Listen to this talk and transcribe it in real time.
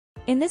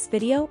In this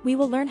video, we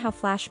will learn how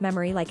flash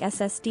memory like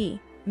SSD,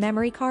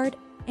 memory card,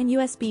 and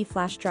USB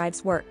flash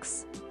drives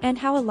works, and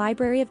how a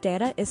library of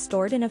data is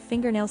stored in a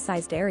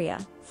fingernail-sized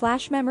area.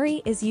 Flash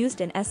memory is used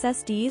in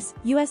SSDs,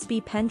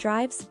 USB pen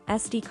drives,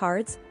 SD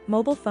cards,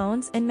 mobile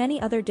phones, and many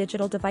other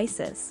digital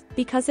devices,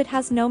 because it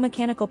has no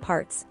mechanical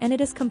parts and it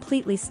is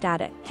completely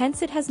static.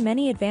 Hence, it has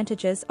many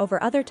advantages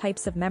over other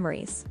types of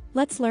memories.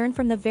 Let's learn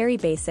from the very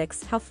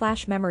basics how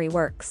flash memory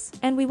works,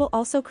 and we will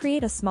also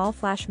create a small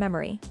flash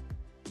memory.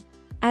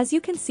 As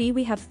you can see,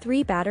 we have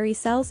 3 battery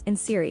cells in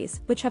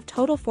series, which have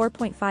total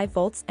 4.5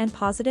 volts and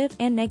positive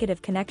and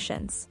negative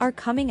connections are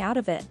coming out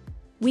of it.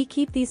 We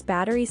keep these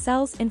battery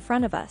cells in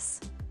front of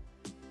us.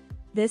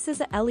 This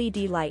is a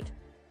LED light.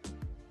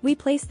 We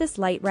place this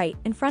light right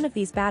in front of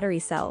these battery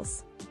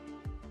cells.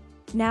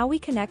 Now we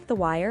connect the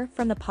wire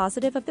from the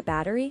positive of the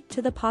battery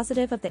to the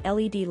positive of the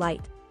LED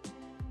light,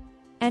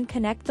 and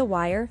connect the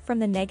wire from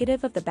the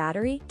negative of the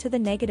battery to the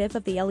negative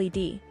of the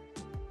LED.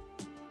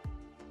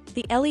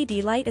 The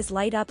LED light is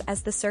light up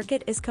as the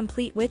circuit is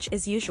complete, which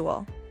is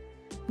usual.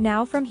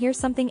 Now from here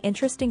something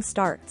interesting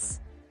starts.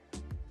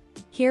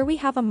 Here we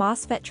have a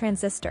Mosfet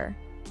transistor.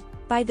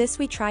 By this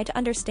we try to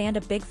understand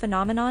a big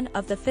phenomenon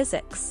of the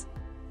physics.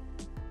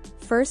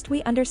 First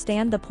we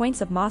understand the points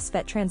of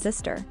Mosfet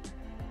transistor.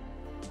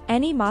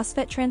 Any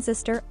Mosfet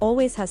transistor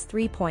always has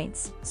 3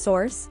 points: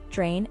 source,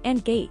 drain,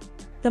 and gate.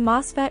 The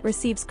Mosfet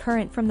receives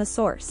current from the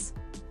source.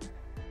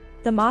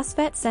 The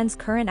Mosfet sends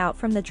current out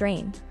from the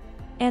drain,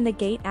 and the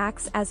gate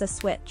acts as a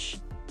switch,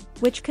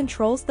 which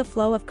controls the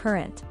flow of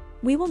current.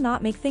 We will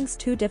not make things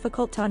too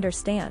difficult to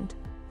understand.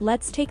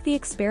 Let's take the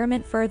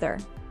experiment further.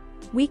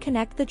 We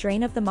connect the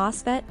drain of the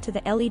Mosfet to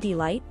the LED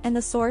light and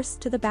the source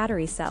to the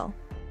battery cell.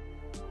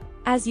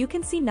 As you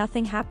can see,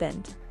 nothing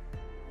happened.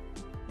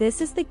 This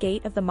is the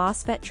gate of the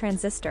Mosfet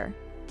transistor.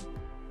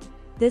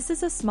 This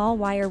is a small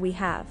wire we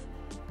have.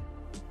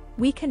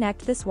 We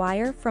connect this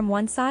wire from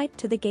one side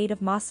to the gate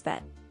of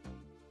Mosfet.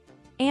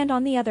 And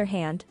on the other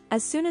hand,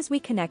 as soon as we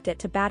connect it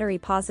to battery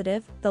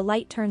positive, the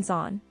light turns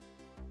on.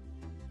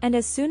 And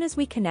as soon as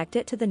we connect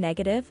it to the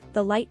negative,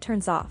 the light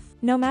turns off.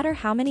 No matter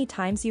how many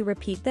times you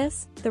repeat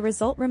this, the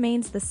result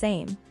remains the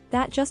same.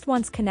 That just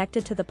once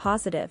connected to the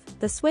positive,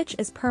 the switch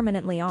is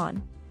permanently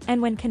on.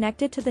 And when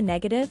connected to the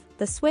negative,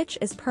 the switch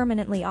is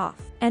permanently off.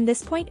 And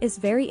this point is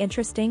very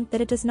interesting,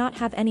 that it does not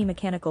have any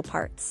mechanical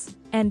parts.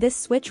 And this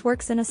switch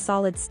works in a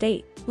solid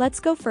state.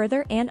 Let's go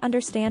further and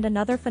understand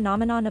another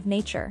phenomenon of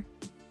nature.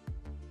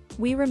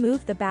 We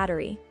remove the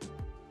battery.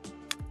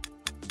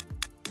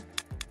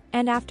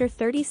 And after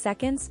 30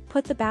 seconds,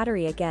 put the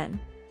battery again.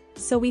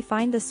 So we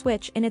find the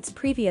switch in its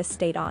previous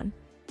state on.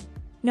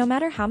 No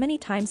matter how many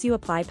times you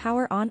apply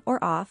power on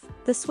or off,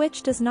 the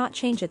switch does not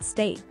change its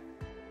state.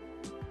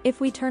 If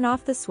we turn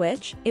off the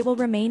switch, it will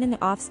remain in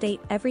the off state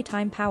every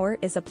time power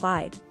is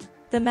applied.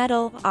 The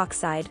metal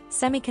oxide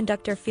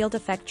semiconductor field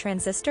effect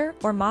transistor,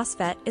 or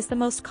MOSFET, is the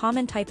most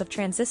common type of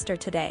transistor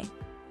today.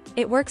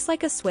 It works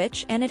like a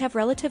switch and it have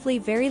relatively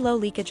very low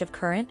leakage of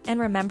current, and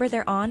remember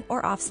their on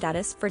or off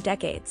status for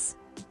decades.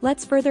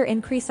 Let's further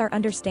increase our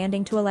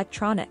understanding to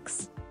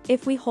electronics.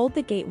 If we hold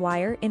the gate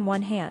wire in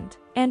one hand,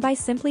 and by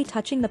simply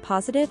touching the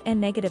positive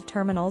and negative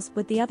terminals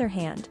with the other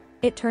hand,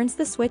 it turns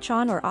the switch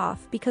on or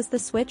off, because the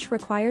switch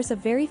requires a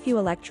very few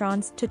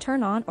electrons to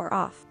turn on or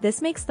off.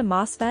 This makes the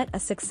MOSFET a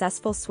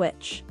successful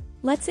switch.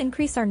 Let's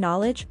increase our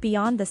knowledge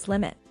beyond this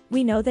limit.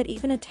 We know that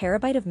even a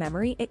terabyte of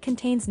memory, it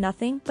contains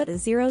nothing but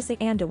zeros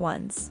and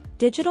ones.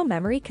 Digital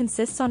memory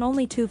consists on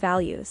only 2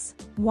 values,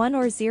 1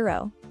 or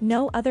 0.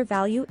 No other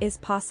value is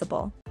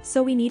possible.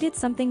 So we needed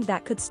something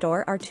that could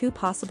store our 2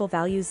 possible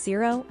values,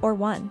 0 or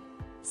 1.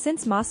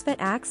 Since MOSFET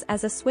acts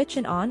as a switch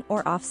in on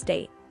or off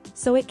state,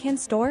 so it can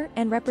store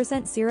and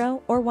represent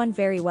 0 or 1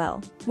 very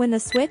well. When the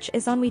switch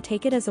is on, we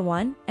take it as a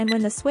 1, and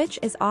when the switch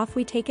is off,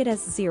 we take it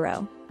as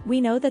 0. We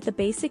know that the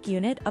basic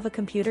unit of a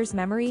computer's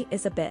memory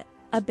is a bit.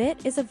 A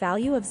bit is a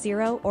value of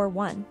 0 or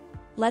 1.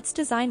 Let's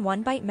design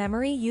 1-byte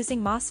memory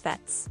using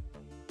MOSFETs.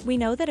 We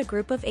know that a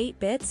group of 8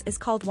 bits is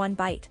called 1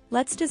 byte.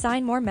 Let's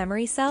design more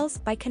memory cells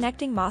by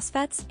connecting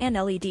MOSFETs and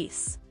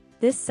LEDs.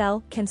 This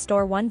cell can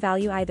store one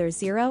value, either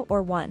 0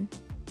 or 1.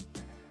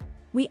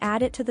 We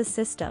add it to the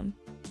system.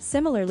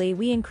 Similarly,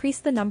 we increase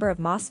the number of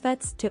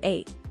MOSFETs to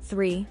 8,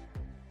 3,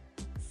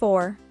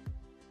 4,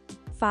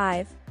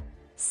 5,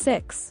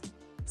 6,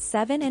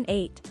 7 and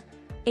 8.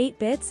 8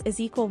 bits is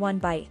equal 1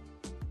 byte.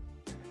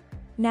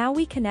 Now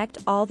we connect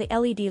all the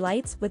LED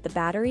lights with the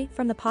battery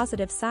from the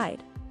positive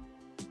side,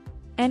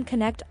 and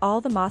connect all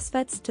the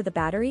MOSFETs to the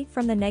battery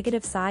from the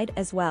negative side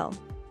as well.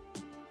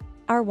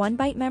 Our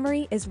 1-byte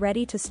memory is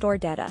ready to store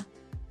data.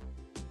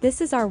 This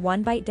is our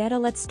 1-byte data.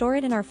 Let's store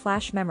it in our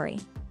flash memory.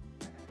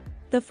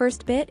 The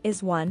first bit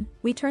is 1,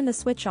 we turn the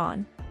switch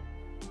on.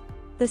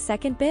 The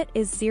second bit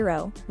is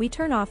 0, we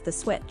turn off the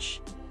switch.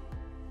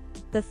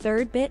 The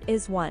third bit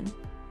is 1.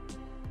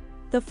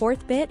 The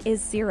fourth bit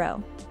is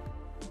 0.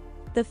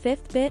 The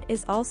fifth bit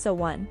is also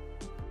 1.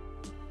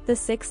 The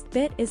sixth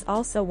bit is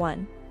also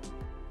 1.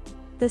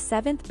 The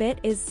seventh bit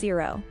is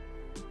 0.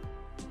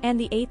 And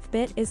the 8th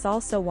bit is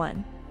also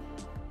 1.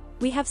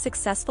 We have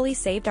successfully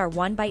saved our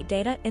 1 byte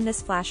data in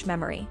this flash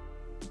memory.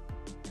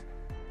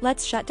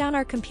 Let's shut down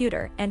our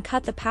computer and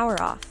cut the power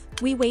off.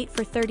 We wait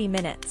for 30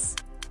 minutes.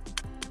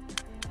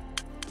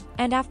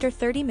 And after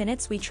 30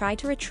 minutes we try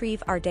to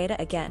retrieve our data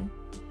again.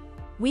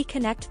 We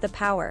connect the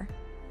power.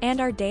 And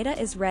our data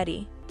is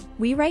ready.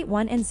 We write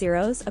 1 and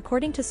 0s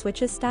according to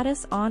switch's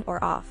status on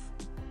or off.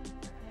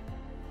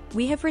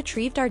 We have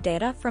retrieved our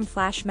data from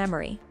flash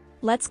memory.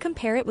 Let's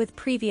compare it with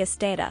previous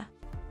data.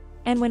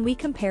 And when we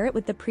compare it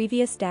with the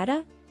previous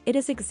data, it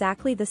is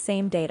exactly the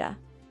same data.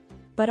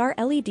 But are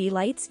LED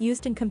lights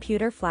used in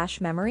computer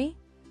flash memory?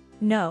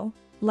 No.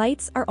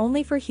 Lights are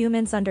only for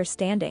humans'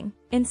 understanding.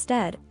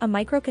 Instead, a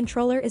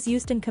microcontroller is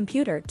used in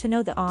computer to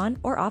know the on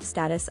or off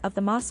status of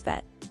the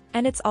MOSFET.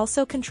 And it's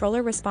also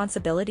controller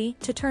responsibility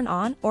to turn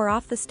on or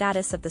off the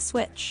status of the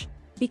switch.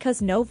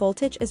 Because no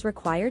voltage is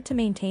required to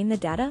maintain the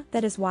data,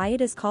 that is why it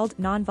is called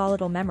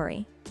non-volatile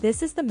memory.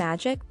 This is the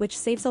magic which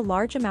saves a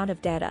large amount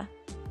of data.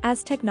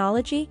 As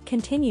technology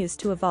continues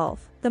to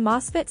evolve, the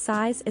MOSFET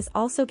size is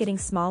also getting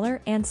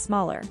smaller and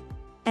smaller.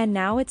 And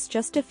now it's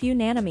just a few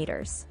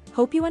nanometers.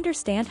 Hope you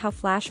understand how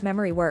flash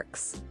memory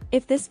works.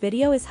 If this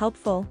video is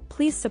helpful,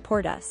 please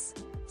support us,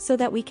 so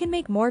that we can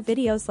make more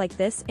videos like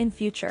this in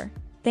future.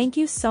 Thank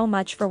you so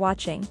much for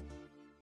watching.